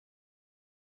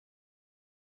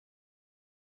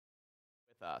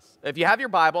with us. If you have your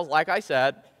Bibles, like I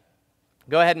said,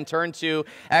 go ahead and turn to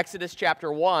Exodus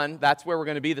chapter 1. That's where we're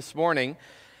going to be this morning.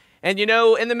 And you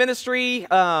know, in the ministry,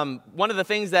 one of the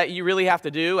things that you really have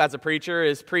to do as a preacher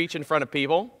is preach in front of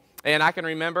people. And I can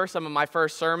remember some of my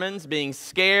first sermons being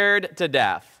scared to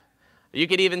death. You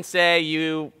could even say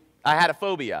I had a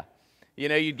phobia. You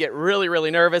know, you'd get really,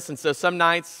 really nervous, and so some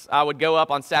nights I would go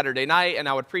up on Saturday night and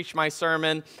I would preach my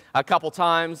sermon a couple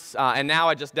times, and now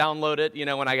I just download it, you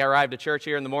know, when I arrive to church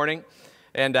here in the morning.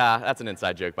 And that's an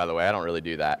inside joke, by the way. I don't really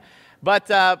do that. But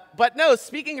no,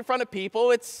 speaking in front of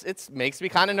people, it makes me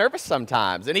kind of nervous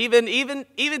sometimes. And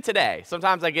even today,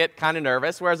 sometimes I get kind of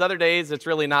nervous, whereas other days it's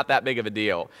really not that big of a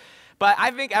deal. But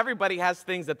I think everybody has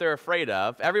things that they're afraid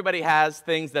of. Everybody has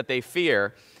things that they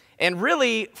fear. And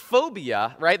really,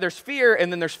 phobia, right? There's fear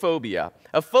and then there's phobia.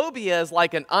 A phobia is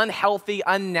like an unhealthy,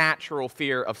 unnatural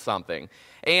fear of something.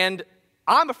 And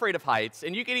I'm afraid of heights,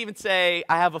 and you could even say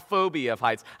I have a phobia of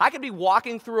heights. I could be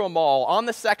walking through a mall on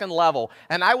the second level,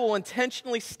 and I will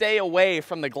intentionally stay away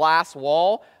from the glass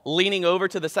wall leaning over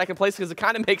to the second place because it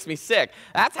kind of makes me sick.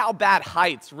 That's how bad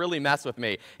heights really mess with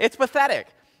me. It's pathetic.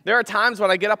 There are times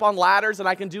when I get up on ladders and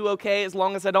I can do okay as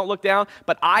long as I don't look down,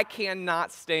 but I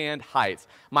cannot stand heights.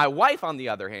 My wife, on the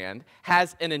other hand,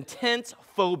 has an intense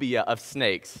phobia of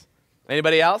snakes.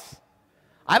 Anybody else?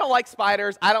 I don't like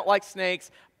spiders, I don't like snakes,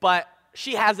 but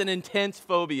she has an intense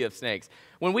phobia of snakes.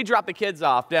 When we dropped the kids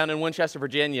off down in Winchester,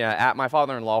 Virginia at my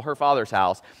father-in-law, her father's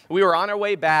house, we were on our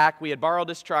way back. We had borrowed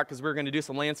this truck because we were going to do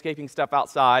some landscaping stuff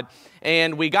outside.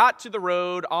 And we got to the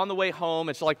road on the way home.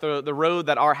 It's like the road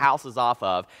that our house is off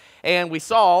of. And we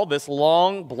saw this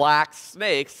long black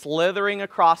snake slithering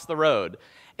across the road.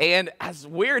 And as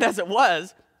weird as it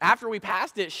was, after we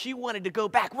passed it, she wanted to go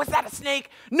back. Was that a snake?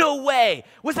 No way.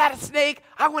 Was that a snake?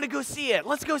 I want to go see it.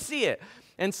 Let's go see it.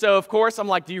 And so, of course, I'm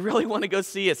like, do you really want to go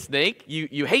see a snake?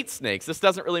 You hate snakes. This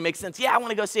doesn't really make sense. Yeah, I want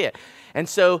to go see it. And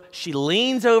so she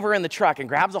leans over in the truck and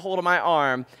grabs a hold of my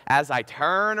arm as I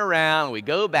turn around and we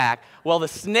go back. Well, the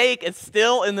snake is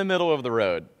still in the middle of the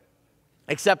road.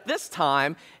 Except this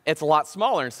time, it's a lot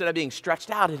smaller. Instead of being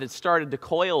stretched out, it had started to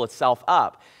coil itself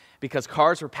up because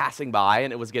cars were passing by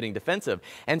and it was getting defensive.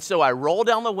 And so I roll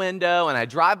down the window and I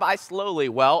drive by slowly.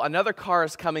 Well, another car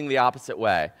is coming the opposite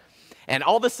way. And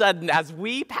all of a sudden, as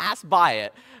we pass by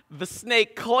it, the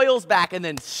snake coils back and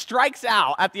then strikes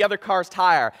out at the other car's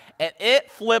tire, and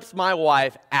it flips my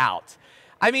wife out.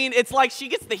 I mean, it's like she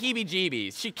gets the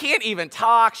heebie-jeebies. She can't even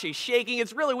talk. She's shaking.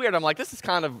 It's really weird. I'm like, this is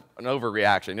kind of an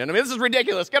overreaction. You know what I mean? This is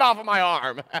ridiculous. Get off of my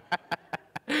arm.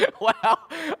 Well,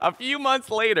 a few months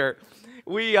later,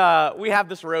 we have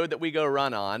this road that we go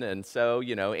run on, and so,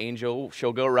 you know, Angel,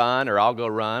 she'll go run, or I'll go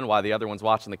run while the other one's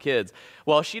watching the kids.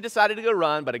 Well, she decided to go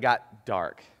run, but it got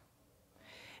dark.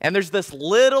 And there's this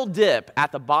little dip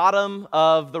at the bottom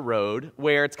of the road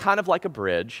where it's kind of like a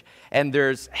bridge, and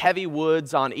there's heavy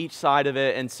woods on each side of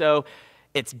it, and so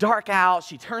it's dark out.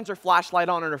 She turns her flashlight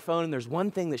on her phone, and there's one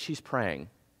thing that she's praying.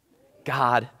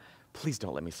 God, please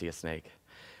don't let me see a snake.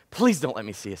 Please don't let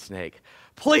me see a snake.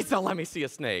 Please don't let me see a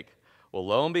snake. Well,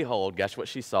 lo and behold, guess what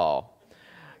she saw?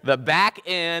 The back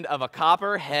end of a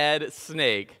copperhead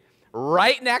snake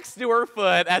right next to her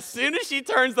foot as soon as she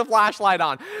turns the flashlight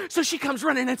on. So she comes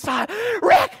running inside.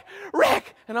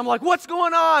 Rick! And I'm like, what's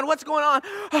going on? What's going on?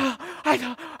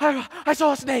 I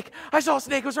saw a snake. I saw a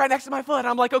snake. It was right next to my foot. And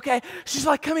I'm like, okay. She's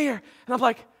like, come here. And I'm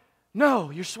like,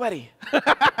 no, you're sweaty.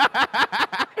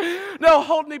 No,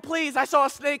 hold me, please. I saw a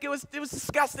snake. It was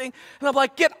disgusting. And I'm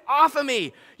like, get off of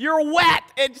me. You're wet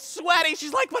and sweaty.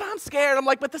 She's like, but I'm scared. I'm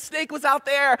like, but the snake was out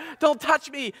there. Don't touch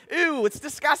me. Ew, it's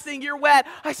disgusting. You're wet.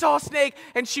 I saw a snake.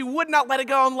 And she would not let it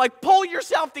go. I'm like, pull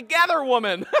yourself together,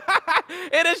 woman.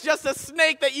 It is just a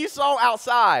snake that you saw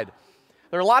outside.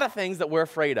 There are a lot of things that we're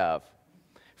afraid of.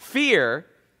 Fear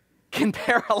can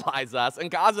paralyze us and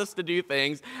cause us to do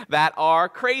things that are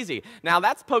crazy. Now,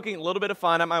 that's poking a little bit of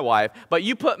fun at my wife, but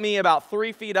you put me about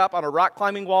 3 feet up on a rock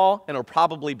climbing wall, and it'll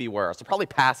probably be worse. I'll probably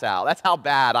pass out. That's how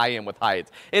bad I am with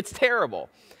heights. It's terrible.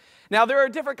 Now, there are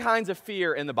different kinds of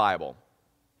fear in the Bible.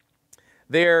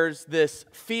 There's this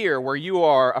fear where you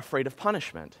are afraid of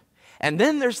punishment. And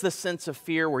then there's the sense of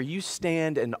fear where you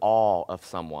stand in awe of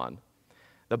someone.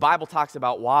 The Bible talks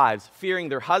about wives fearing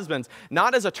their husbands,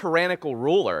 not as a tyrannical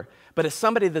ruler, but as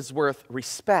somebody that's worth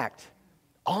respect,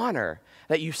 honor,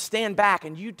 that you stand back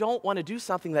and you don't want to do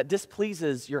something that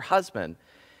displeases your husband.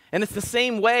 And it's the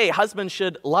same way husbands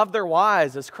should love their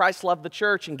wives as Christ loved the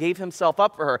church and gave himself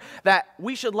up for her, that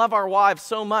we should love our wives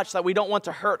so much that we don't want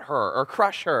to hurt her or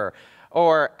crush her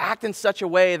or act in such a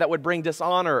way that would bring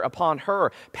dishonor upon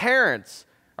her. Parents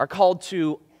are called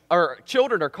to, or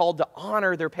children are called to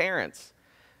honor their parents.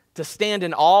 to stand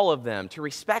in awe of them, to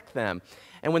respect them.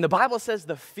 And when the Bible says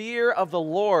the fear of the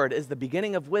Lord is the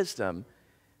beginning of wisdom,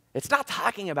 it's not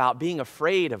talking about being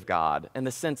afraid of God in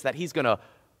the sense that he's going to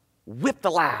whip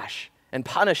the lash and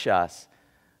punish us,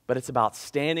 but it's about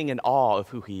standing in awe of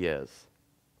who he is.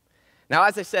 Now,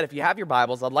 as I said, if you have your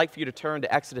Bibles, I'd like for you to turn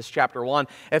to Exodus chapter 1.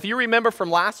 If you remember from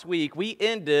last week, we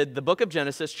ended the book of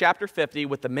Genesis chapter 50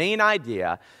 with the main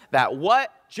idea that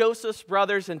what Joseph's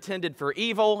brothers intended for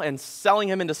evil and selling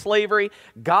him into slavery,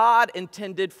 God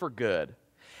intended for good.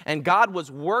 And God was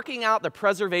working out the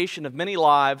preservation of many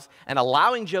lives and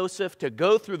allowing Joseph to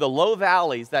go through the low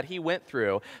valleys that he went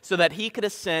through so that he could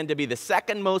ascend to be the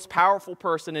second most powerful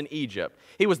person in Egypt.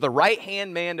 He was the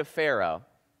right-hand man of Pharaoh.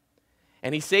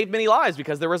 And he saved many lives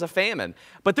because there was a famine.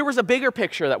 But there was a bigger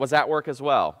picture that was at work as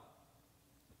well.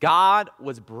 God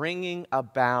was bringing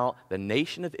about the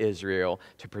nation of Israel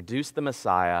to produce the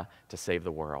Messiah to save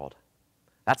the world.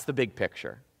 That's the big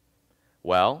picture.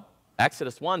 Well,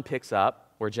 Exodus 1 picks up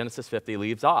where Genesis 50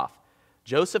 leaves off.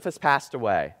 Joseph has passed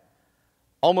away.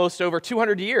 Almost over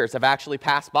 200 years have actually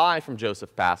passed by from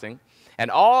Joseph's passing,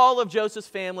 and all of Joseph's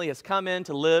family has come in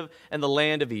to live in the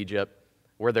land of Egypt,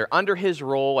 where they're under his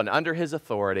rule and under his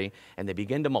authority, and they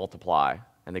begin to multiply,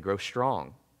 and they grow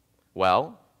strong.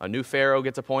 Well, a new Pharaoh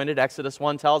gets appointed, Exodus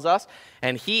 1 tells us,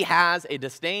 and he has a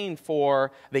disdain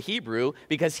for the Hebrew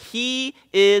because he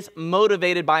is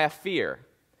motivated by a fear.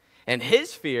 And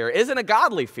his fear isn't a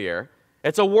godly fear.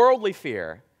 It's a worldly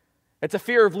fear. It's a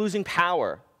fear of losing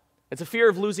power. It's a fear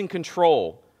of losing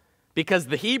control because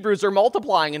the Hebrews are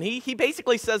multiplying. And he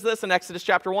basically says this in Exodus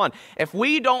chapter 1. If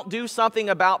we don't do something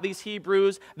about these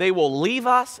Hebrews, they will leave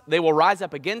us, they will rise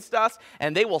up against us,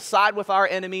 and they will side with our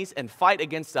enemies and fight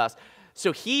against us.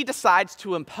 So he decides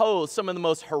to impose some of the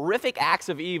most horrific acts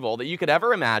of evil that you could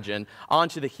ever imagine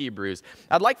onto the Hebrews.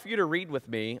 I'd like for you to read with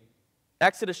me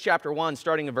Exodus chapter 1,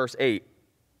 starting in verse 8.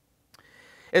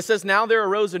 It says, "Now there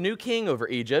arose a new king over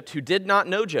Egypt who did not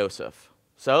know Joseph."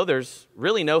 So there's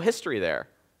really no history there.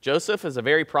 Joseph is a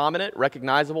very prominent,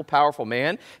 recognizable, powerful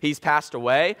man. He's passed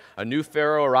away. A new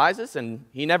Pharaoh arises, and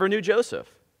he never knew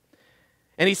Joseph.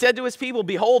 And he said to his people,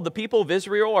 "Behold, the people of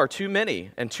Israel are too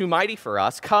many and too mighty for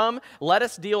us. Come, let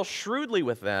us deal shrewdly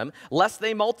with them, lest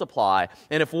they multiply.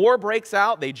 And if war breaks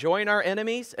out, they join our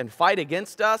enemies and fight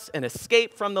against us and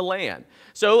escape from the land."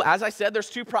 So, as I said,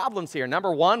 there's two problems here.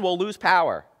 Number one, we'll lose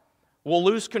power. We'll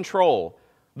lose control.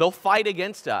 They'll fight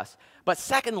against us. But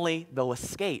secondly, they'll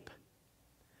escape.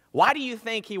 Why do you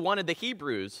think he wanted the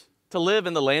Hebrews to live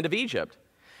in the land of Egypt?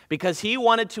 Because he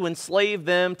wanted to enslave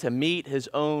them to meet his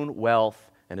own wealth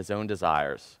and his own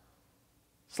desires.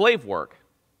 Slave work.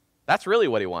 That's really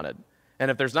what he wanted. And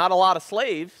if there's not a lot of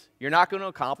slaves, you're not going to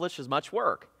accomplish as much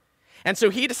work. And so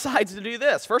he decides to do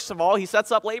this. First of all, he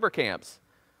sets up labor camps.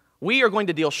 We are going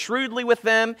to deal shrewdly with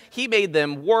them. He made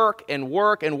them work and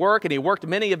work and work, and he worked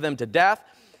many of them to death.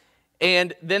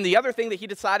 And then the other thing that he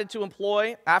decided to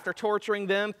employ after torturing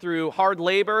them through hard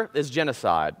labor is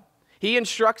genocide. He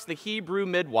instructs the Hebrew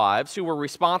midwives who were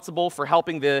responsible for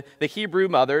helping the Hebrew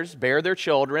mothers bear their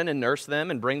children and nurse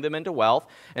them and bring them into wealth,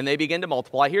 and they begin to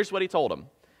multiply. Here's what he told them.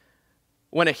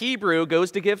 When a Hebrew goes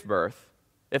to give birth,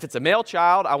 if it's a male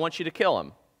child, I want you to kill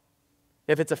him.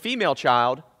 If it's a female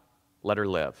child, let her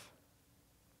live.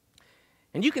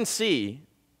 And you can see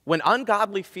when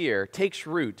ungodly fear takes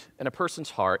root in a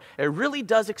person's heart, it really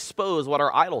does expose what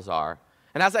our idols are.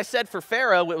 And as I said, for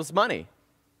Pharaoh, it was money.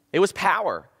 It was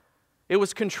power. It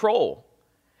was control.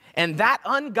 And that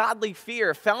ungodly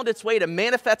fear found its way to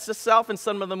manifest itself in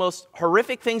some of the most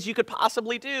horrific things you could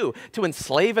possibly do. To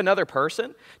enslave another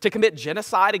person, to commit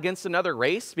genocide against another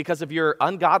race because of your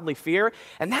ungodly fear.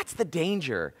 And that's the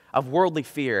danger of worldly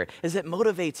fear, is it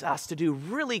motivates us to do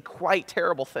really quite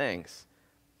terrible things.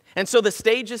 And so the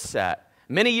stage is set.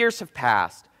 Many years have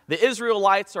passed. The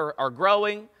Israelites are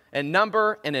growing in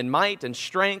number and in might and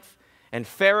strength. And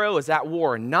Pharaoh is at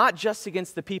war, not just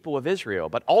against the people of Israel,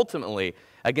 but ultimately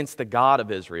against the God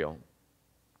of Israel.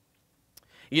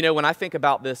 You know, when I think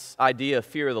about this idea of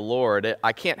fear of the Lord,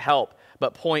 I can't help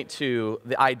but point to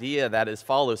the idea that is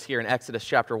follows here in Exodus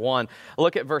chapter 1.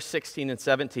 Look at verse 16 and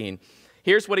 17.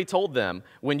 Here's what he told them.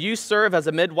 "When you serve as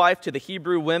a midwife to the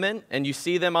Hebrew women and you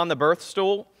see them on the birth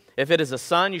stool, if it is a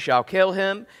son, you shall kill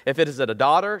him. If it is a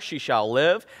daughter, she shall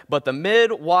live. But the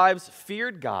midwives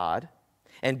feared God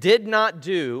and did not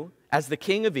do as the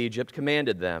king of Egypt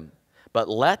commanded them, but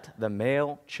let the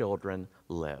male children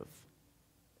live."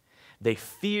 They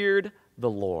feared the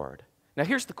Lord. Now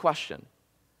here's the question.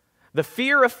 The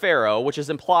fear of Pharaoh, which is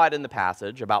implied in the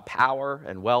passage about power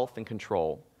and wealth and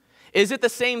control, is it the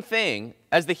same thing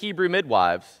as the Hebrew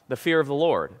midwives, the fear of the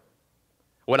Lord?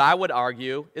 What I would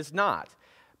argue is not.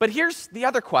 But here's the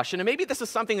other question, and maybe this is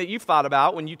something that you've thought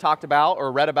about when you talked about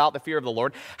or read about the fear of the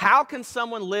Lord. How can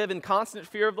someone live in constant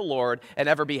fear of the Lord and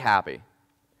ever be happy?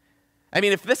 I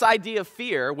mean, if this idea of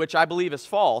fear, which I believe is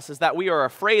false, is that we are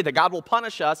afraid that God will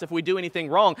punish us if we do anything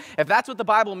wrong, if that's what the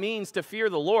Bible means to fear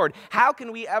the Lord, how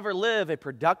can we ever live a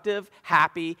productive,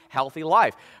 happy, healthy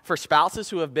life? For spouses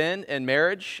who have been in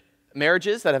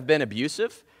marriages that have been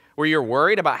abusive, where you're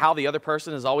worried about how the other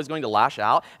person is always going to lash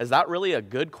out, is that really a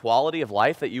good quality of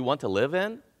life that you want to live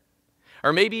in?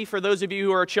 Or maybe for those of you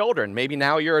who are children, maybe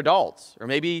now you're adults, or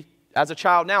maybe as a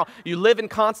child now, you live in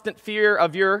constant fear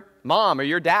of your mom or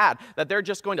your dad, that they're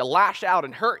just going to lash out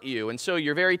and hurt you, and so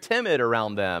you're very timid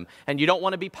around them, and you don't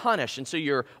want to be punished, and so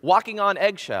you're walking on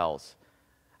eggshells.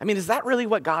 I mean, is that really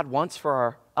what God wants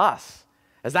for us?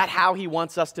 Is that how he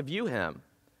wants us to view him?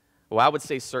 Well, I would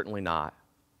say certainly not.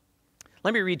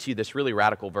 Let me read to you this really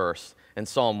radical verse in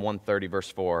Psalm 130,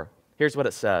 verse 4. Here's what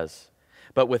it says.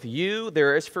 But with you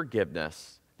there is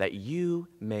forgiveness, that you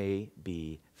may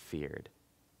be feared.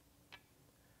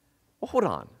 Well, hold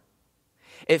on.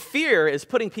 If fear is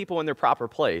putting people in their proper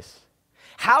place,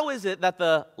 how is it that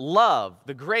the love,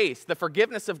 the grace, the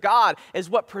forgiveness of God is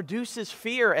what produces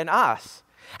fear in us?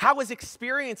 How is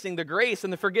experiencing the grace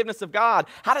and the forgiveness of God,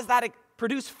 how does that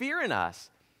produce fear in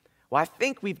us? Well, I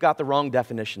think we've got the wrong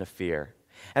definition of fear.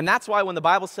 And that's why when the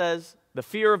Bible says the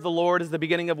fear of the Lord is the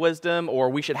beginning of wisdom, or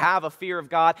we should have a fear of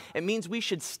God, it means we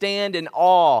should stand in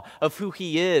awe of who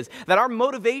he is. That our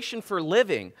motivation for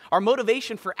living, our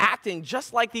motivation for acting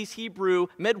just like these Hebrew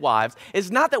midwives, is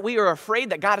not that we are afraid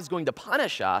that God is going to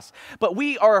punish us, but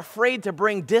we are afraid to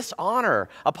bring dishonor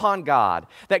upon God.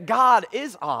 That God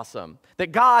is awesome,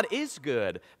 that God is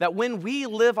good, that when we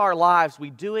live our lives, we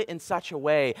do it in such a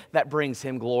way that brings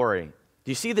him glory.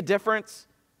 Do you see the difference?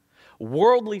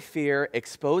 Worldly fear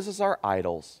exposes our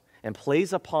idols and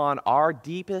plays upon our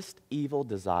deepest evil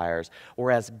desires,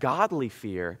 whereas godly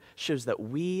fear shows that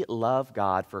we love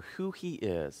God for who he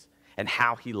is and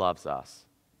how he loves us.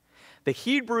 The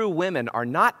Hebrew women are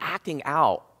not acting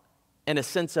out in a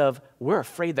sense of we're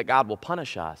afraid that God will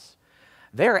punish us.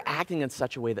 They're acting in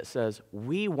such a way that says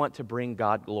we want to bring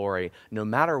God glory no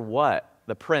matter what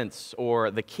the prince or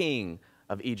the king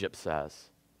of Egypt says.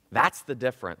 That's the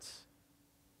difference.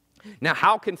 Now,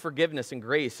 how can forgiveness and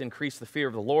grace increase the fear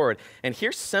of the Lord? And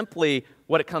here's simply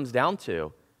what it comes down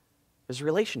to, is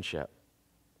relationship.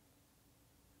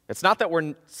 It's not that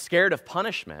we're scared of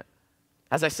punishment.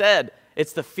 As I said,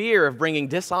 it's the fear of bringing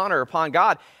dishonor upon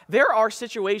God. There are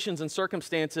situations and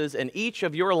circumstances in each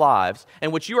of your lives in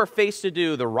which you are faced to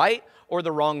do the right or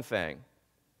the wrong thing.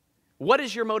 What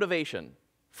is your motivation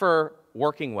for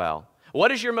working well?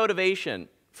 What is your motivation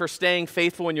for staying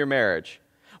faithful in your marriage?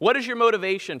 What is your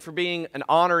motivation for being an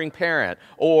honoring parent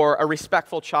or a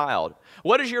respectful child?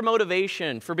 What is your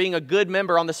motivation for being a good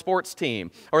member on the sports team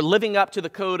or living up to the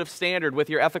code of standard with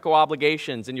your ethical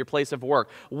obligations in your place of work?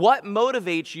 What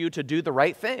motivates you to do the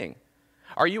right thing?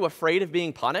 Are you afraid of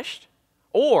being punished?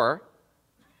 Or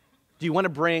do you want to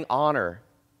bring honor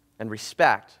and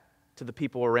respect to the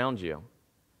people around you?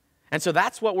 And so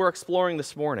that's what we're exploring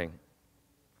this morning.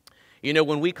 You know,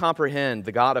 when we comprehend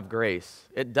the God of grace,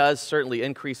 it does certainly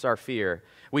increase our fear.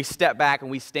 We step back and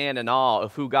we stand in awe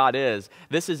of who God is.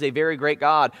 This is a very great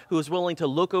God who is willing to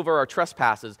look over our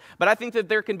trespasses. But I think that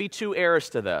there can be two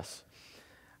errors to this.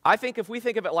 I think if we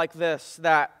think of it like this,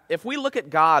 that if we look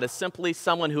at God as simply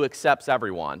someone who accepts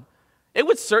everyone, it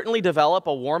would certainly develop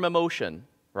a warm emotion,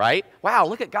 right? Wow,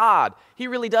 look at God. He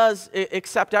really does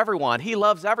accept everyone. He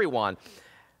loves everyone.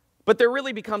 But there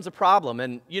really becomes a problem.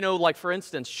 And, you know, like for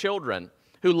instance, children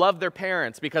who love their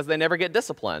parents because they never get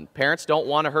disciplined. Parents don't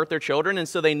want to hurt their children, and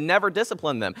so they never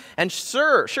discipline them. And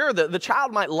sure, the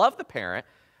child might love the parent,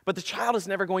 but the child is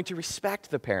never going to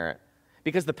respect the parent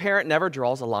because the parent never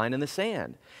draws a line in the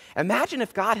sand. Imagine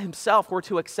if God himself were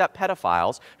to accept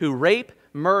pedophiles who rape,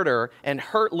 murder, and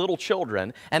hurt little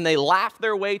children, and they laugh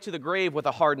their way to the grave with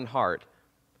a hardened heart.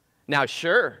 Now,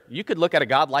 sure, you could look at a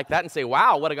God like that and say,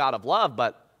 wow, what a God of love,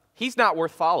 but he's not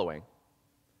worth following.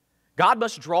 God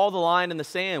must draw the line in the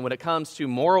sand when it comes to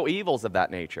moral evils of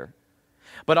that nature.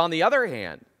 But on the other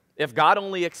hand, if God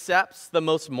only accepts the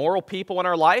most moral people in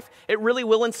our life, it really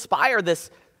will inspire this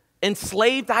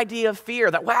enslaved idea of fear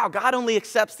that, wow, God only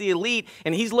accepts the elite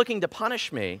and he's looking to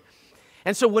punish me.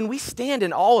 And so when we stand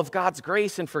in awe of God's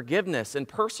grace and forgiveness and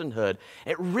personhood,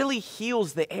 it really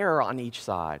heals the error on each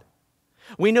side.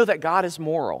 We know that God is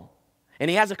moral. And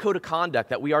he has a code of conduct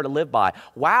that we are to live by,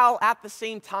 while at the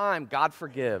same time, God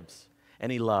forgives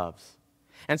and he loves.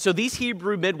 And so these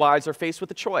Hebrew midwives are faced with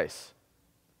a choice.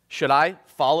 Should I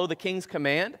follow the king's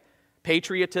command,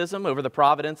 patriotism over the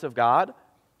providence of God?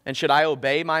 And should I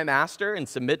obey my master and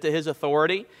submit to his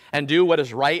authority and do what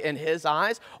is right in his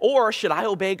eyes? Or should I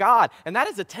obey God? And that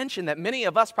is a tension that many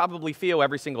of us probably feel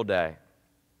every single day.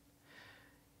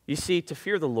 You see, to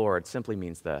fear the Lord simply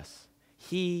means this: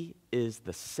 He is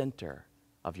the center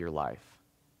of your life.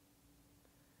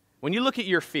 When you look at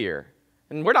your fear,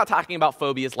 and we're not talking about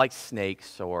phobias like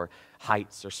snakes or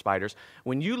heights or spiders.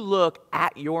 When you look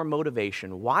at your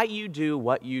motivation, why you do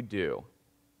what you do,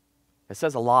 it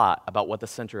says a lot about what the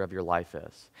center of your life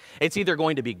is. It's either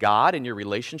going to be God and your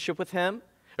relationship with Him,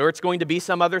 or it's going to be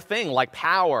some other thing like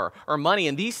power or money,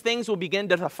 and these things will begin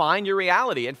to define your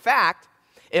reality. In fact,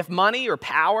 if money or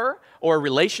power or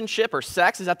relationship or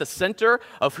sex is at the center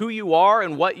of who you are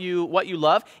and what you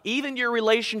love, even your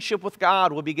relationship with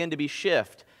God will begin to be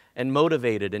shifted and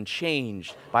motivated and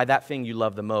changed by that thing you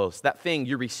love the most, that thing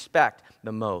you respect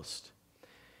the most.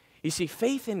 You see,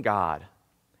 faith in God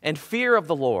and fear of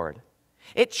the Lord,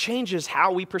 it changes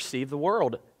how we perceive the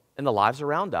world and the lives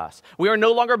around us. We are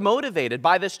no longer motivated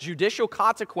by this judicial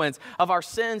consequence of our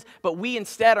sins, but we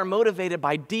instead are motivated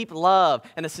by deep love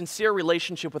and a sincere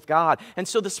relationship with God. And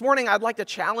so this morning, I'd like to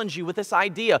challenge you with this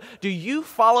idea. Do you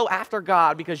follow after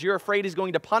God because you're afraid He's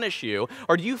going to punish you,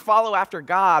 or do you follow after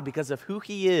God because of who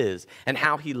He is and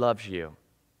how He loves you?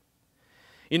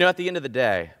 You know, at the end of the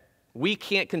day, we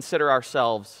can't consider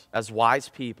ourselves as wise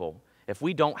people if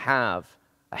we don't have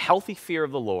a healthy fear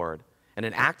of the Lord and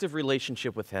an active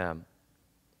relationship with Him.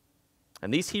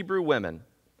 And these Hebrew women,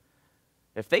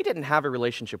 if they didn't have a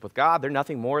relationship with God, they're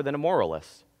nothing more than a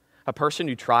moralist, a person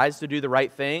who tries to do the right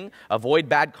thing, avoid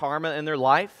bad karma in their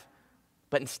life,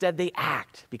 but instead they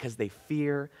act because they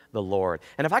fear the Lord.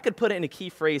 And if I could put it in a key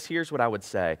phrase, here's what I would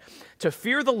say. To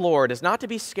fear the Lord is not to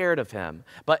be scared of Him,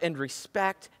 but in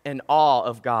respect and awe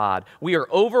of God. We are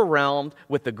overwhelmed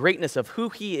with the greatness of who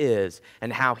He is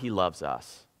and how He loves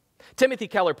us. Timothy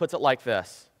Keller puts it like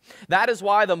this: that is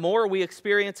why the more we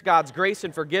experience God's grace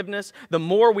and forgiveness, the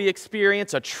more we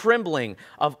experience a trembling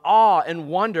of awe and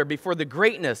wonder before the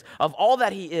greatness of all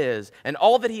that He is and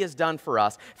all that He has done for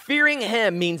us. Fearing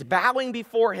Him means bowing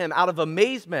before Him out of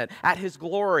amazement at His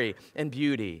glory and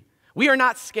beauty. We are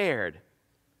not scared.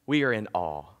 We are in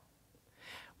awe.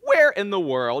 Where in the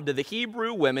world did the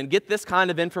Hebrew women get this kind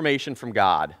of information from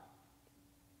God?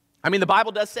 I mean, the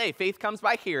Bible does say faith comes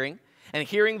by hearing, and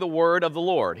hearing the word of the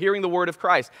Lord, hearing the word of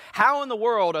Christ. How in the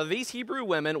world are these Hebrew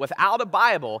women without a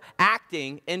Bible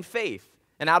acting in faith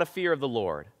and out of fear of the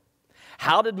Lord?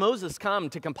 How did Moses come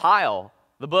to compile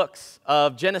the books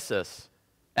of Genesis,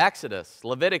 Exodus,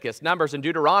 Leviticus, Numbers, and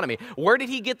Deuteronomy? Where did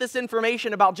he get this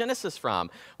information about Genesis from?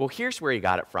 Well, here's where he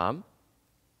got it from.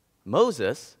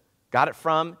 Moses got it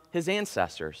from his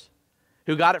ancestors,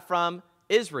 who got it from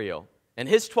Israel and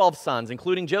his 12 sons,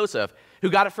 including Joseph, who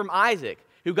got it from Isaac,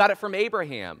 who got it from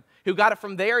Abraham, who got it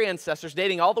from their ancestors,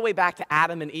 dating all the way back to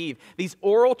Adam and Eve. These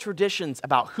oral traditions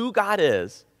about who God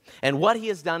is and what He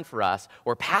has done for us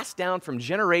were passed down from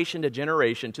generation to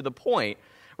generation to the point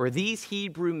where these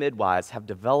Hebrew midwives have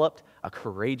developed a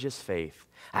courageous faith,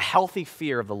 a healthy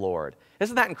fear of the Lord.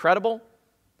 Isn't that incredible?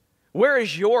 Where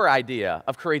is your idea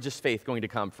of courageous faith going to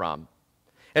come from?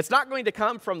 It's not going to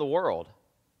come from the world.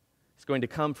 It's going to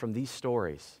come from these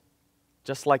stories,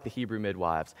 just like the Hebrew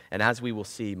midwives, and as we will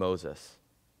see, Moses.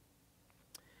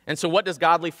 And so what does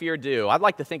godly fear do? I'd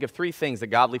like to think of 3 things that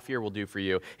godly fear will do for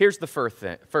you. Here's the first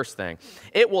thing.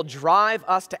 It will drive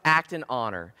us to act in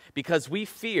honor because we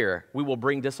fear we will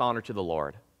bring dishonor to the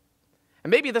Lord.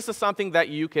 And maybe this is something that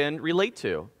you can relate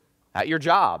to at your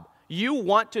job. You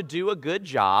want to do a good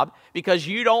job because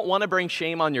you don't want to bring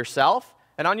shame on yourself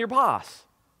and on your boss.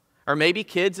 Or maybe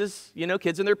kids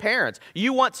and their parents.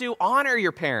 You want to honor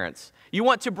your parents. You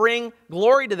want to bring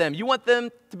glory to them. You want them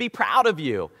to be proud of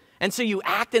you. And so you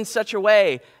act in such a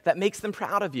way that makes them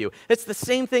proud of you. It's the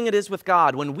same thing it is with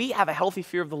God. When we have a healthy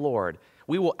fear of the Lord,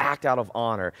 we will act out of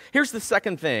honor. Here's the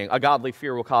second thing a godly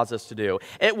fear will cause us to do.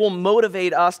 It will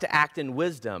motivate us to act in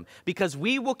wisdom because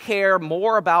we will care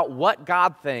more about what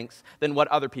God thinks than what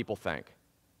other people think.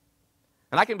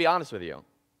 And I can be honest with you.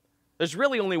 There's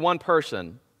really only one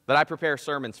person that I prepare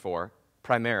sermons for,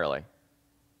 primarily,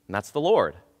 and that's the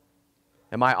Lord.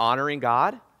 Am I honoring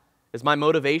God? Is my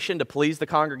motivation to please the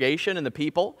congregation and the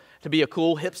people, to be a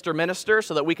cool hipster minister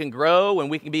so that we can grow and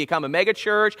we can become a mega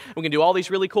church, we can do all these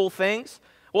really cool things?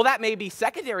 Well, that may be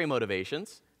secondary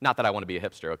motivations. Not that I want to be a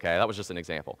hipster, okay? That was just an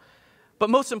example. But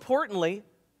most importantly,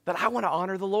 that I want to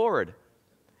honor the Lord.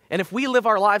 And if we live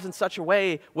our lives in such a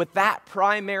way with that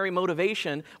primary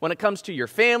motivation when it comes to your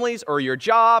families or your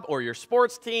job or your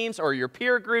sports teams or your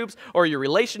peer groups or your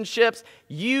relationships,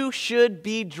 you should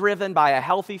be driven by a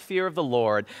healthy fear of the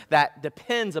Lord that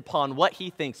depends upon what He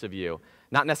thinks of you,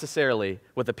 not necessarily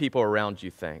what the people around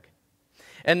you think.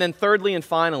 And then thirdly and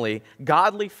finally,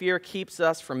 godly fear keeps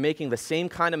us from making the same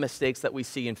kind of mistakes that we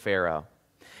see in Pharaoh.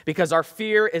 Because our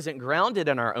fear isn't grounded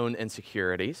in our own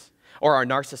insecurities or our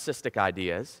narcissistic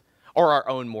ideas or our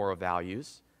own moral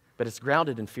values, but it's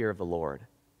grounded in fear of the Lord.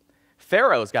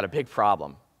 Pharaoh's got a big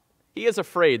problem. He is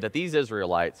afraid that these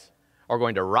Israelites are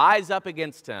going to rise up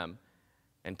against him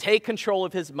and take control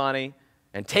of his money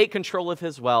and take control of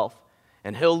his wealth,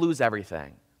 and he'll lose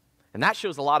everything. And that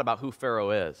shows a lot about who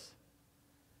Pharaoh is.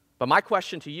 But my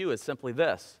question to you is simply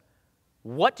this: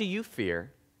 what do you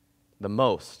fear the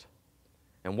most?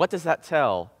 And what does that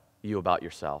tell you about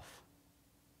yourself?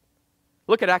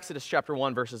 Look at Exodus chapter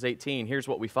 1, verses 18. Here's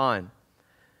what we find.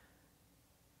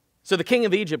 So the king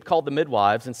of Egypt called the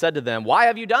midwives and said to them, "Why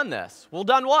have you done this?" Well,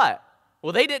 done what?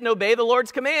 Well, they didn't obey the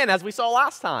Lord's command, as we saw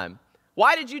last time.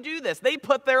 Why did you do this? They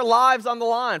put their lives on the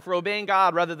line for obeying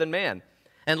God rather than man.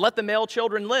 And let the male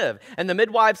children live. And the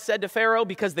midwives said to Pharaoh,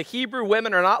 because the Hebrew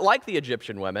women are not like the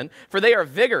Egyptian women, for they are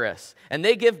vigorous, and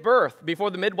they give birth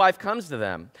before the midwife comes to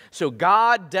them. So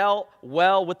God dealt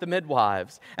well with the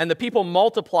midwives, and the people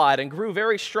multiplied and grew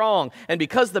very strong. And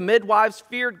because the midwives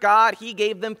feared God, he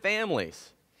gave them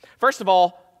families. First of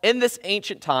all, in this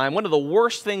ancient time, one of the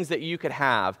worst things that you could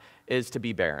have is to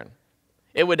be barren.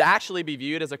 It would actually be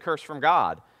viewed as a curse from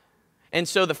God. And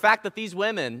so the fact that these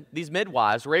women, these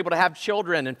midwives, were able to have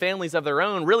children and families of their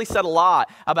own really said a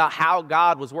lot about how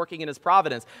God was working in his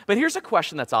providence. But here's a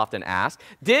question that's often asked: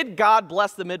 did God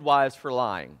bless the midwives for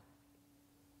lying?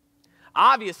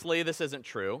 Obviously, this isn't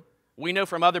true. We know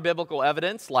from other biblical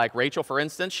evidence, like Rachel, for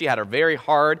instance, she had a very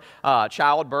hard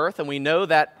childbirth, and we know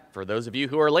that, for those of you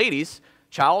who are ladies,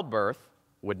 childbirth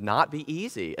would not be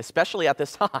easy, especially at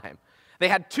this time. They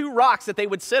had 2 rocks that they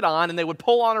would sit on, and they would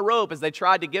pull on a rope as they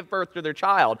tried to give birth to their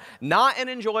child. Not an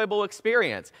enjoyable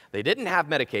experience. They didn't have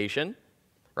medication,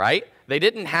 right? They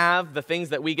didn't have the things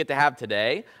that we get to have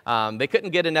today. They couldn't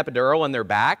get an epidural in their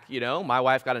back. You know, my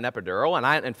wife got an epidural,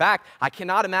 and in fact, I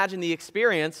cannot imagine the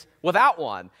experience without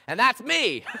one, and that's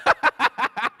me.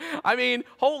 I mean,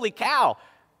 holy cow.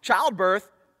 Childbirth,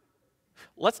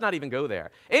 let's not even go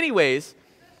there. Anyways,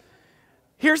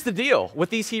 here's the deal with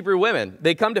these Hebrew women.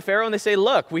 They come to Pharaoh and they say,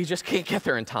 look, we just can't get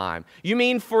there in time. You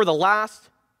mean for the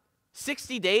last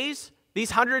 60 days,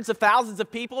 these hundreds of thousands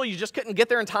of people, you just couldn't get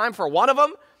there in time for one of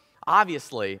them?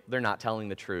 Obviously, they're not telling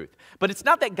the truth. But it's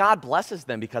not that God blesses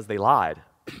them because they lied.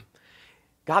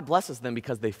 God blesses them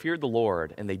because they feared the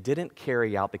Lord and they didn't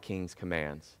carry out the king's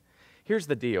commands. Here's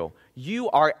the deal. You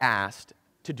are asked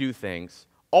to do things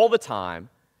all the time,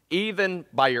 even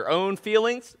by your own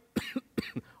feelings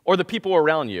or the people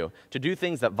around you, to do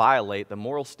things that violate the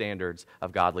moral standards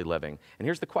of godly living. And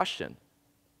here's the question: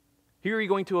 who are you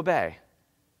going to obey?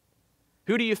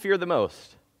 Who do you fear the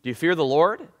most? Do you fear the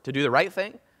Lord to do the right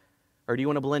thing? Or do you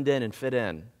want to blend in and fit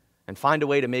in and find a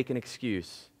way to make an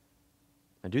excuse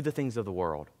and do the things of the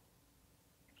world?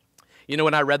 You know,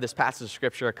 when I read this passage of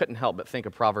Scripture, I couldn't help but think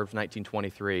of Proverbs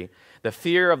 19:23. The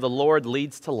fear of the Lord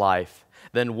leads to life,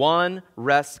 then one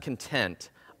rests content,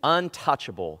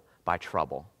 untouchable by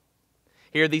trouble.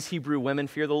 Here, these Hebrew women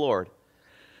fear the Lord.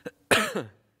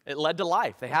 It led to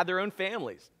life. They had their own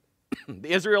families.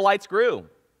 The Israelites grew.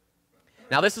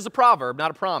 Now, this is a proverb,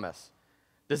 not a promise.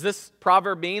 Does this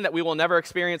proverb mean that we will never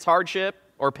experience hardship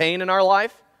or pain in our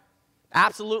life?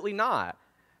 Absolutely not.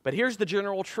 But here's the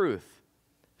general truth.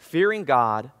 Fearing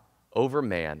God over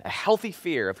man, a healthy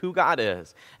fear of who God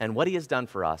is and what he has done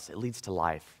for us, it leads to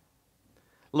life.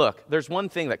 Look, there's one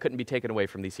thing that couldn't be taken away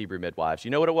from these Hebrew midwives.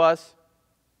 You know what it was?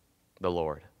 The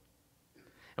Lord.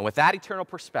 And with that eternal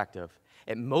perspective,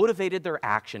 it motivated their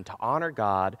action to honor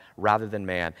God rather than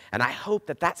man. And I hope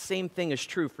that that same thing is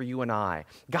true for you and I.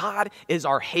 God is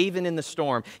our haven in the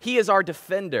storm. He is our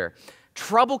defender.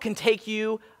 Trouble can take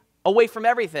you away from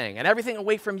everything and everything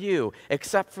away from you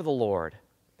except for the Lord.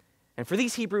 And for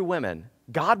these Hebrew women,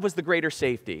 God was the greater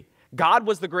safety. God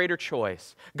was the greater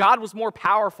choice. God was more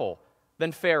powerful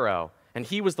than Pharaoh, and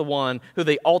he was the one who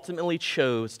they ultimately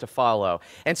chose to follow.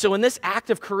 And so in this act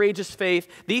of courageous faith,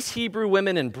 these Hebrew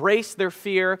women embraced their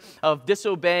fear of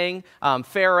disobeying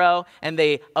Pharaoh, and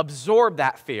they absorbed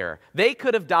that fear. They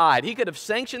could have died. He could have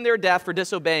sanctioned their death for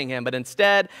disobeying him, but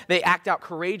instead they act out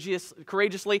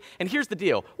courageously. And here's the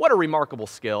deal. What a remarkable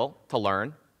skill to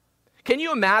learn. Can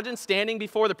you imagine standing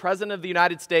before the President of the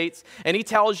United States and he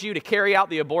tells you to carry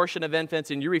out the abortion of infants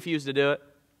and you refuse to do it?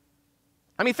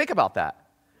 I mean, think about that.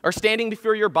 Or standing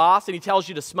before your boss and he tells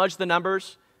you to smudge the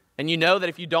numbers and you know that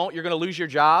if you don't, you're going to lose your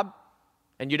job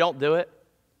and you don't do it.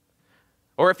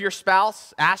 Or if your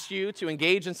spouse asks you to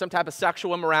engage in some type of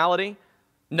sexual immorality,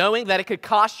 knowing that it could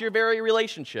cost your very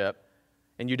relationship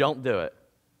and you don't do it.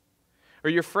 or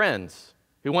your friends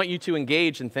who want you to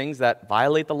engage in things that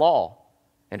violate the law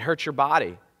and hurt your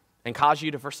body and cause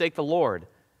you to forsake the Lord.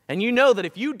 And you know that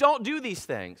if you don't do these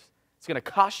things, it's going to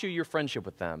cost you your friendship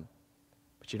with them,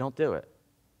 but you don't do it.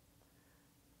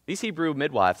 These Hebrew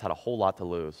midwives had a whole lot to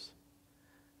lose,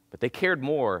 but they cared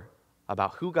more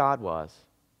about who God was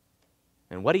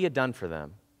and what he had done for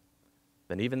them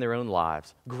than even their own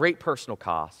lives. Great personal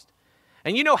cost.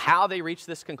 And you know how they reached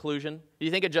this conclusion? Do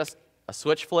you think it just a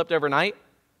switch flipped overnight?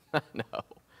 No,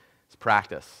 it's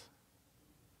practice.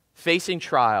 Facing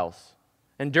trials,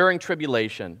 enduring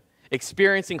tribulation,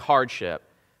 experiencing hardship.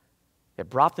 It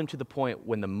brought them to the point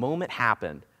when the moment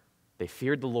happened, they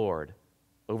feared the Lord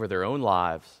over their own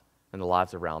lives and the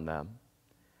lives around them.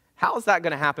 How is that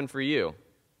going to happen for you?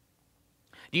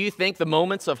 Do you think the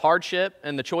moments of hardship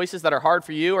and the choices that are hard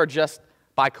for you are just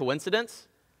by coincidence?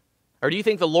 Or do you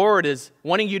think the Lord is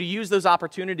wanting you to use those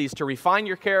opportunities to refine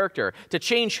your character, to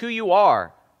change who you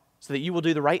are so that you will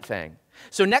do the right thing?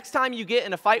 So next time you get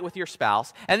in a fight with your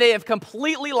spouse and they have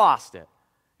completely lost it,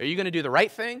 are you going to do the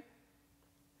right thing?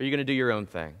 Or are you going to do your own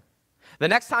thing? The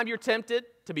next time you're tempted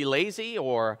to be lazy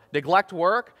or neglect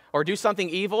work or do something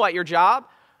evil at your job,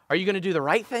 are you going to do the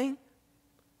right thing? Or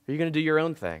are you going to do your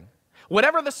own thing?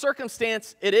 Whatever the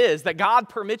circumstance it is that God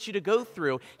permits you to go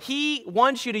through, he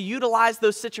wants you to utilize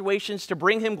those situations to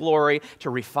bring him glory, to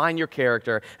refine your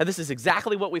character. And this is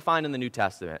exactly what we find in the New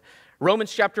Testament.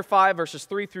 Romans chapter 5, verses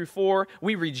 3 through 4,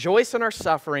 we rejoice in our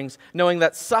sufferings, knowing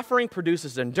that suffering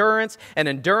produces endurance, and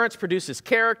endurance produces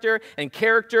character, and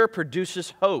character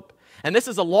produces hope. And this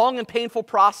is a long and painful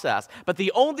process, but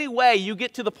the only way you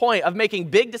get to the point of making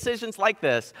big decisions like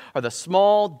this are the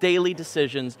small daily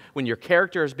decisions when your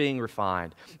character is being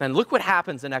refined. And look what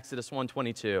happens in Exodus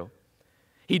 1:22.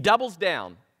 He doubles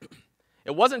down.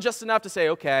 It wasn't just enough to say,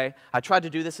 okay, I tried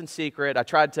to do this in secret. I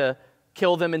tried to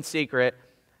kill them in secret.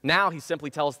 Now he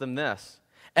simply tells them this.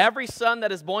 Every son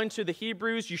that is born to the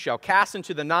Hebrews you shall cast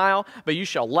into the Nile, but you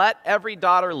shall let every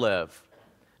daughter live.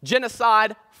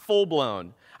 Genocide,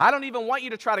 full-blown. I don't even want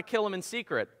you to try to kill them in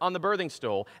secret on the birthing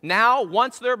stool. Now,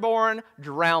 once they're born,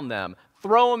 drown them.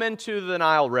 Throw them into the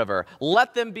Nile River.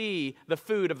 Let them be the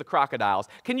food of the crocodiles.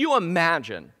 Can you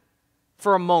imagine,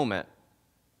 for a moment,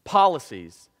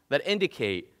 policies that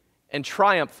indicate and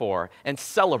triumph for and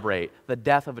celebrate the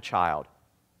death of a child?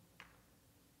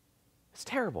 It's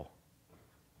terrible.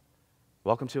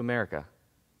 Welcome to America.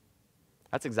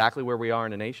 That's exactly where we are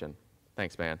in a nation.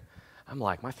 Thanks, man. I'm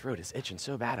like, my throat is itching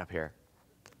so bad up here.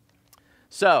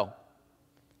 So,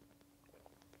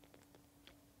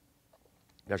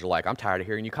 you guys are like, I'm tired of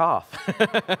hearing you cough.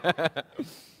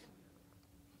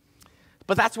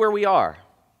 But that's where we are.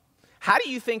 How do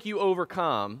you think you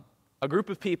overcome a group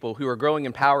of people who are growing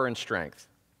in power and strength?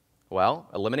 Well,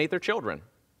 eliminate their children.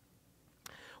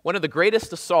 One of the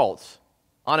greatest assaults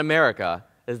on America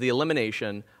is the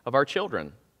elimination of our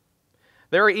children.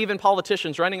 There are even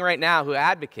politicians running right now who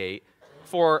advocate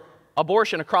for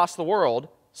abortion across the world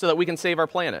so that we can save our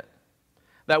planet.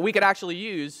 That we could actually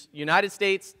use United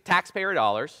States taxpayer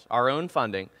dollars, our own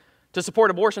funding, to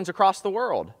support abortions across the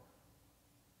world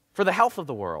for the health of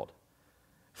the world.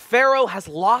 Pharaoh has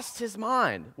lost his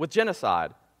mind with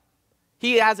genocide.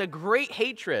 He has a great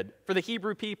hatred for the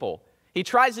Hebrew people. He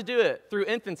tries to do it through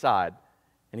infanticide,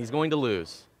 and he's going to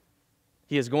lose.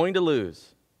 He is going to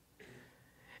lose.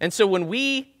 And so when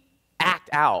we act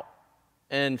out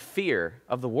in fear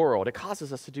of the world, it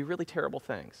causes us to do really terrible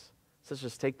things, such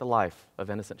as take the life of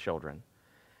innocent children.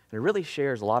 And it really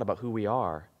shares a lot about who we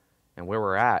are and where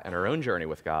we're at in our own journey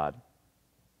with God.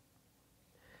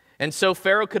 And so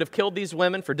Pharaoh could have killed these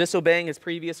women for disobeying his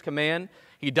previous command.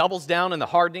 He doubles down in the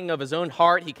hardening of his own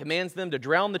heart. He commands them to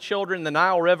drown the children in the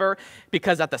Nile River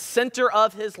because at the center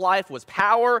of his life was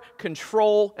power,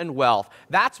 control, and wealth.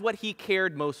 That's what he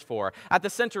cared most for. At the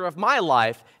center of my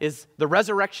life is the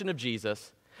resurrection of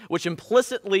Jesus, which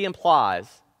implicitly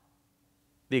implies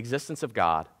the existence of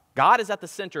God. God is at the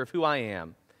center of who I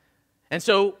am. And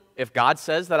so if God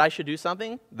says that I should do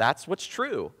something, that's what's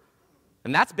true.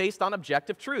 And that's based on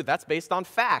objective truth. That's based on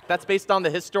fact. That's based on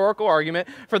the historical argument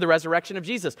for the resurrection of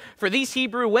Jesus. For these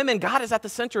Hebrew women, God is at the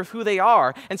center of who they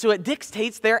are, and so it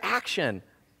dictates their action.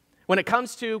 When it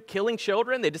comes to killing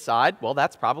children, they decide, well,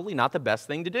 that's probably not the best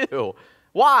thing to do.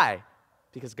 Why?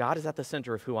 Because God is at the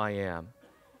center of who I am.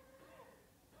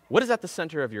 What is at the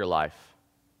center of your life?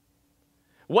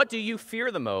 What do you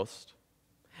fear the most?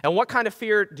 And what kind of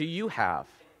fear do you have?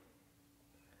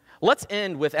 Let's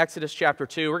end with Exodus chapter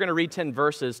 2. We're going to read 10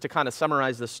 verses to kind of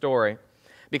summarize this story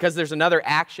because there's another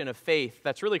action of faith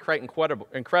that's really quite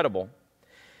incredible.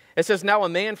 It says, now a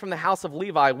man from the house of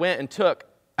Levi went and took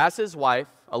as his wife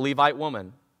a Levite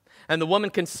woman. And the woman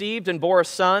conceived and bore a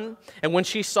son. And when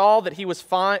she saw that he was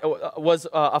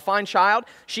a fine child,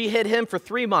 she hid him for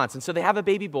 3 months. And so they have a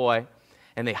baby boy,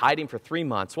 and they hide him for 3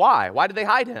 months. Why? Why did they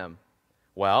hide him?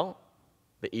 Well,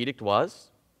 the edict was,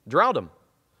 drown him.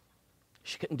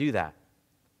 She couldn't do that.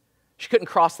 She couldn't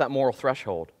cross that moral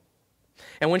threshold.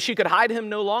 And when she could hide him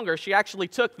no longer, she actually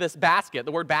took this basket.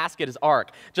 The word basket is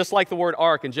ark, just like the word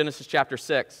ark in Genesis chapter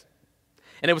 6.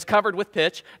 And it was covered with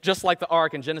pitch, just like the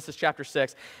ark in Genesis chapter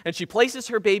 6. And she places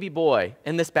her baby boy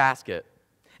in this basket,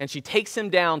 and she takes him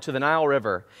down to the Nile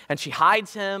River, and she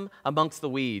hides him amongst the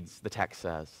weeds, the text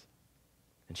says.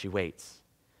 And she waits.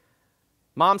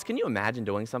 Moms, can you imagine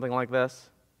doing something like this?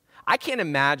 I can't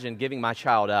imagine giving my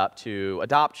child up to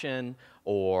adoption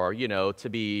or, to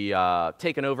be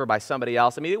taken over by somebody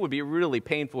else. I mean, it would be a really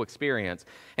painful experience.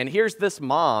 And here's this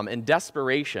mom in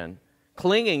desperation,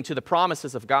 clinging to the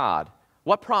promises of God.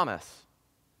 What promise?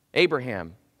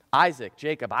 Abraham, Isaac,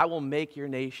 Jacob, I will make your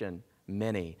nation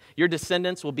many. Your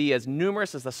descendants will be as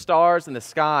numerous as the stars in the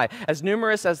sky, as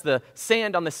numerous as the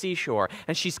sand on the seashore.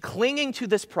 And she's clinging to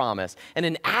this promise, and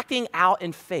in acting out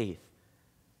in faith,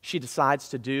 she decides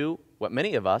to do what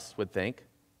many of us would think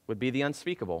would be the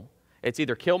unspeakable. It's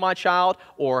either kill my child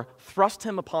or thrust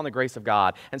him upon the grace of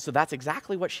God. And so that's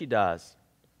exactly what she does.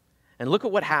 And look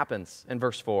at what happens in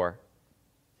verse 4.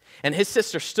 And his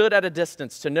sister stood at a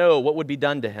distance to know what would be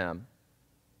done to him.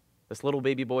 This little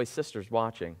baby boy's sister's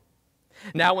watching.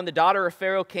 Now when the daughter of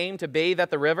Pharaoh came to bathe at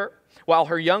the river, while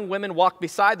her young women walked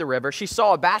beside the river, she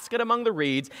saw a basket among the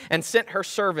reeds and sent her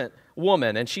servant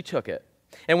woman, and she took it.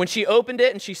 And when she opened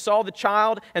it and she saw the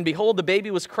child, and behold, the baby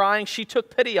was crying, she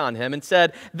took pity on him and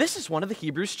said, "This is one of the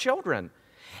Hebrews' children."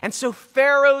 And so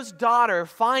Pharaoh's daughter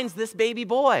finds this baby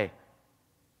boy.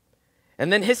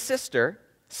 And then his sister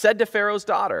said to Pharaoh's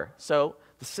daughter, so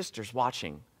the sister's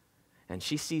watching, and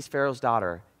she sees Pharaoh's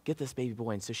daughter get this baby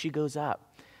boy, and so she goes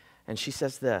up, and she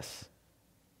says this,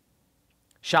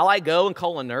 "Shall I go and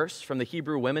call a nurse from the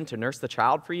Hebrew women to nurse the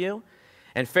child for you?"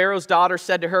 And Pharaoh's daughter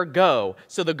said to her, "Go."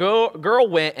 So the girl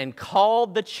went and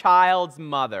called the child's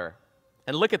mother.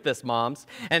 And look at this, moms.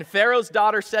 And Pharaoh's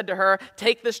daughter said to her,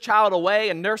 "Take this child away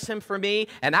and nurse him for me,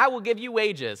 and I will give you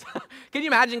wages." Can you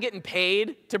imagine getting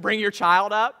paid to bring your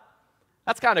child up?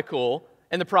 That's kind of cool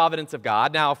in the providence of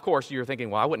God. Now, of course, you're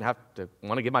thinking, well, I wouldn't have to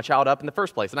want to give my child up in the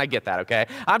first place, and I get that, okay?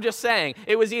 I'm just saying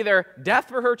it was either death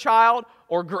for her child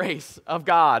or grace of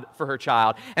God for her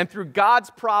child. And through God's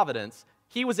providence,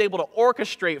 he was able to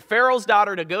orchestrate Pharaoh's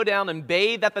daughter to go down and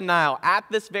bathe at the Nile at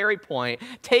this very point,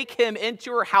 take him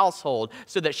into her household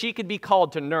so that she could be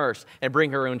called to nurse and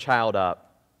bring her own child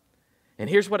up. And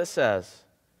here's what it says.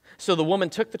 So the woman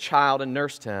took the child and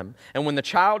nursed him, and when the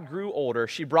child grew older,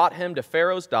 she brought him to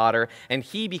Pharaoh's daughter, and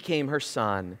he became her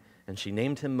son, and she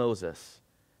named him Moses,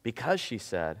 because she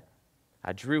said,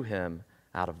 "I drew him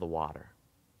out of the water."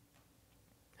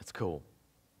 It's cool.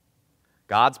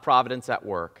 God's providence at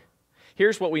work.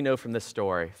 Here's what we know from this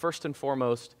story. First and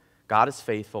foremost, God is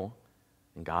faithful,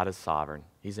 and God is sovereign.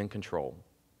 He's in control.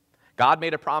 God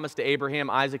made a promise to Abraham,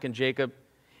 Isaac, and Jacob.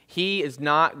 He is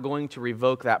not going to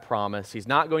revoke that promise. He's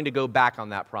not going to go back on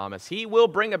that promise. He will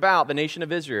bring about the nation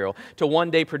of Israel to one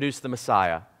day produce the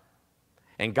Messiah.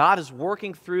 And God is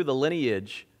working through the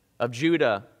lineage of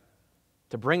Judah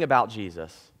to bring about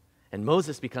Jesus. And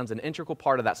Moses becomes an integral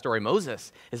part of that story.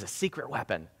 Moses is a secret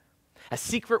weapon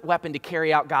to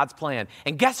carry out God's plan.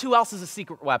 And guess who else is a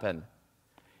secret weapon?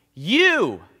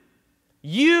 You.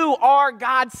 You are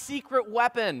God's secret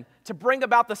weapon to bring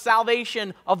about the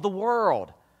salvation of the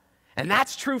world. And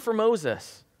that's true for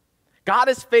Moses. God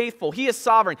is faithful. He is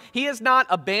sovereign. He has not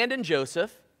abandoned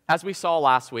Joseph, as we saw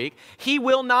last week. He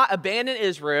will not abandon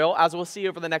Israel, as we'll see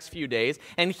over the next few days.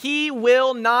 And he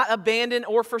will not abandon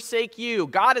or forsake you.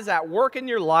 God is at work in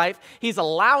your life. He's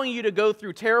allowing you to go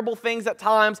through terrible things at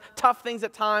times, tough things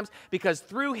at times, because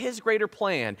through his greater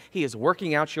plan, he is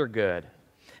working out your good.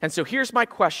 And so here's my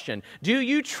question. Do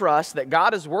you trust that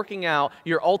God is working out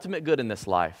your ultimate good in this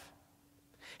life?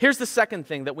 Here's the second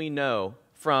thing that we know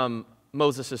from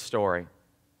Moses' story,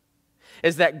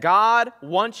 is that God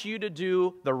wants you to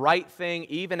do the right thing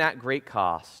even at great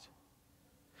cost.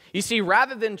 You see,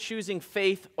 rather than choosing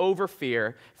faith over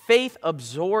fear, faith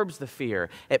absorbs the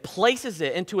fear. It places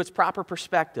it into its proper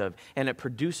perspective, and it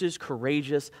produces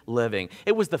courageous living.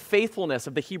 It was the faithfulness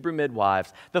of the Hebrew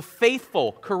midwives, the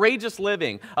faithful, courageous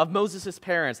living of Moses'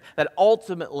 parents that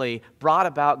ultimately brought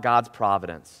about God's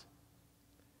providence.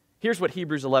 Here's what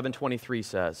Hebrews 11:23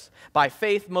 says. By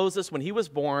faith, Moses, when he was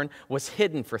born, was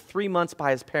hidden for 3 months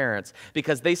by his parents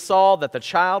because they saw that the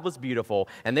child was beautiful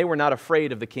and they were not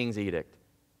afraid of the king's edict.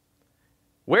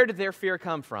 Where did their fear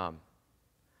come from?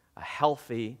 A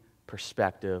healthy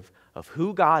perspective of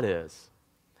who God is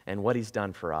and what he's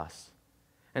done for us.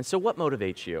 And so what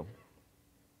motivates you?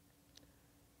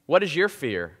 What is your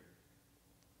fear?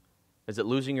 Is it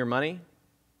losing your money?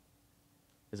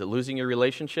 Is it losing your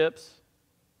relationships?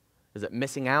 Is it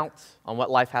missing out on what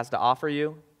life has to offer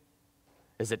you?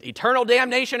 Is it eternal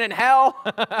damnation in hell?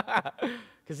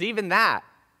 Because even that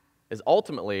is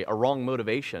ultimately a wrong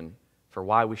motivation for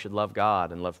why we should love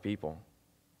God and love people.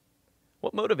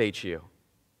 What motivates you?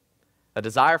 A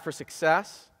desire for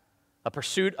success? A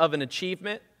pursuit of an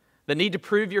achievement? The need to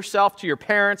prove yourself to your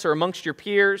parents or amongst your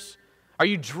peers? Are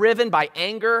you driven by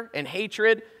anger and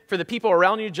hatred for the people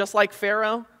around you, just like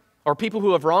Pharaoh, or people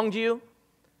who have wronged you?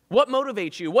 What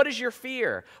motivates you? What is your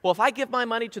fear? Well, if I give my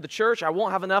money to the church, I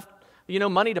won't have enough,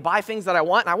 money to buy things that I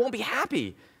want, and I won't be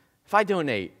happy if I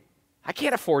donate. I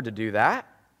can't afford to do that.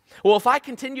 Well, if I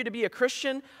continue to be a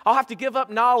Christian, I'll have to give up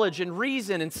knowledge and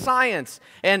reason and science,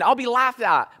 and I'll be laughed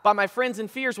at by my friends and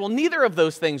fears. Well, neither of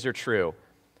those things are true.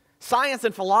 Science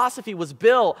and philosophy was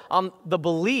built on the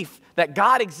belief that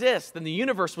God exists and the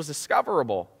universe was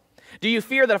discoverable. Do you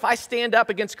fear that if I stand up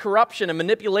against corruption and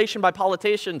manipulation by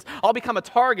politicians, I'll become a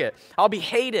target, I'll be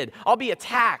hated, I'll be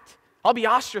attacked, I'll be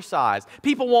ostracized?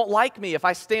 People won't like me if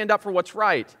I stand up for what's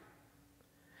right.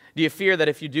 Do you fear that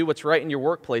if you do what's right in your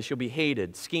workplace, you'll be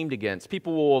hated, schemed against?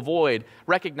 People will avoid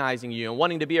recognizing you and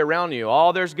wanting to be around you.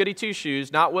 Oh, there's goody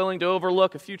two-shoes, not willing to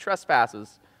overlook a few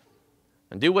trespasses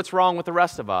and do what's wrong with the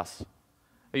rest of us.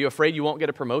 Are you afraid you won't get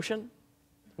a promotion?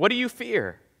 What do you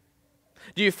fear?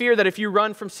 Do you fear that if you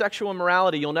run from sexual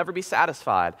immorality, you'll never be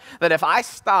satisfied? That if I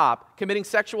stop committing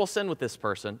sexual sin with this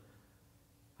person,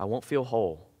 I won't feel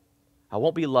whole. I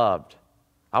won't be loved.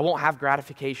 I won't have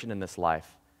gratification in this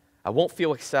life. I won't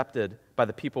feel accepted by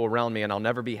the people around me, and I'll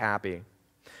never be happy.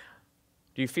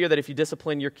 Do you fear that if you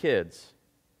discipline your kids,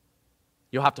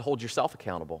 you'll have to hold yourself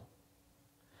accountable?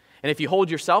 And if you hold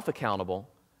yourself accountable,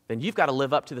 then you've got to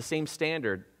live up to the same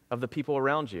standard of the people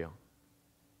around you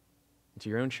and to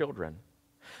your own children.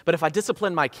 But if I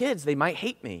discipline my kids, they might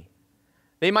hate me.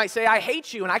 They might say, I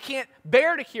hate you, and I can't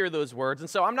bear to hear those words, and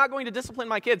so I'm not going to discipline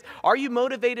my kids. Are you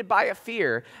motivated by a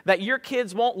fear that your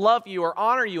kids won't love you or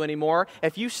honor you anymore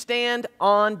if you stand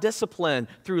on discipline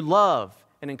through love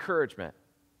and encouragement?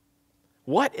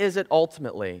 What is it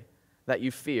ultimately that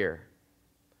you fear?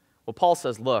 Well, Paul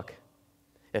says, look,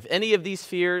 if any of these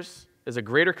fears is a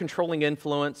greater controlling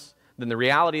influence than the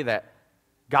reality that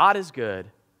God is good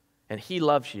and he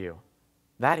loves you,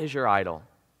 that is your idol,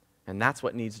 and that's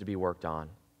what needs to be worked on.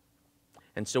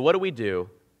 And so what do?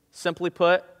 Simply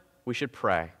put, we should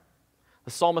pray.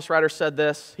 The psalmist writer said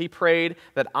this. He prayed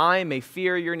that I may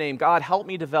fear your name. God, help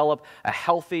me develop a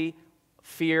healthy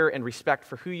fear and respect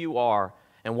for who you are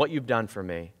and what you've done for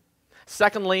me.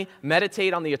 Secondly,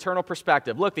 meditate on the eternal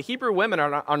perspective. Look, the Hebrew women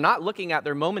are not looking at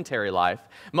their momentary life.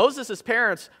 Moses'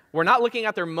 parents were not looking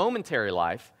at their momentary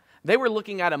life. They were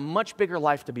looking at a much bigger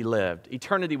life to be lived,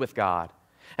 eternity with God.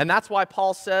 And that's why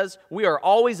Paul says we are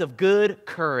always of good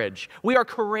courage. We are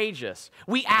courageous.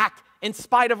 We act in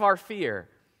spite of our fear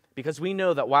because we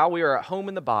know that while we are at home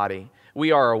in the body,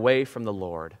 we are away from the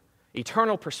Lord.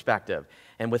 Eternal perspective.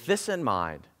 And with this in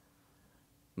mind,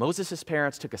 Moses'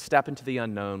 parents took a step into the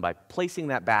unknown by placing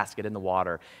that basket in the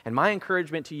water. And my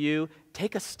encouragement to you,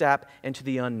 take a step into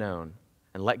the unknown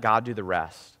and let God do the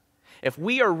rest. If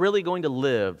we are really going to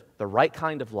live the right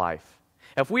kind of life,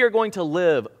 if we are going to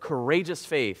live courageous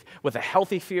faith with a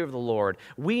healthy fear of the Lord,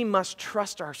 we must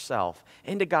trust ourselves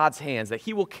into God's hands that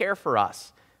he will care for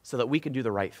us so that we can do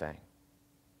the right thing.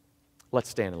 Let's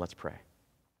stand and let's pray.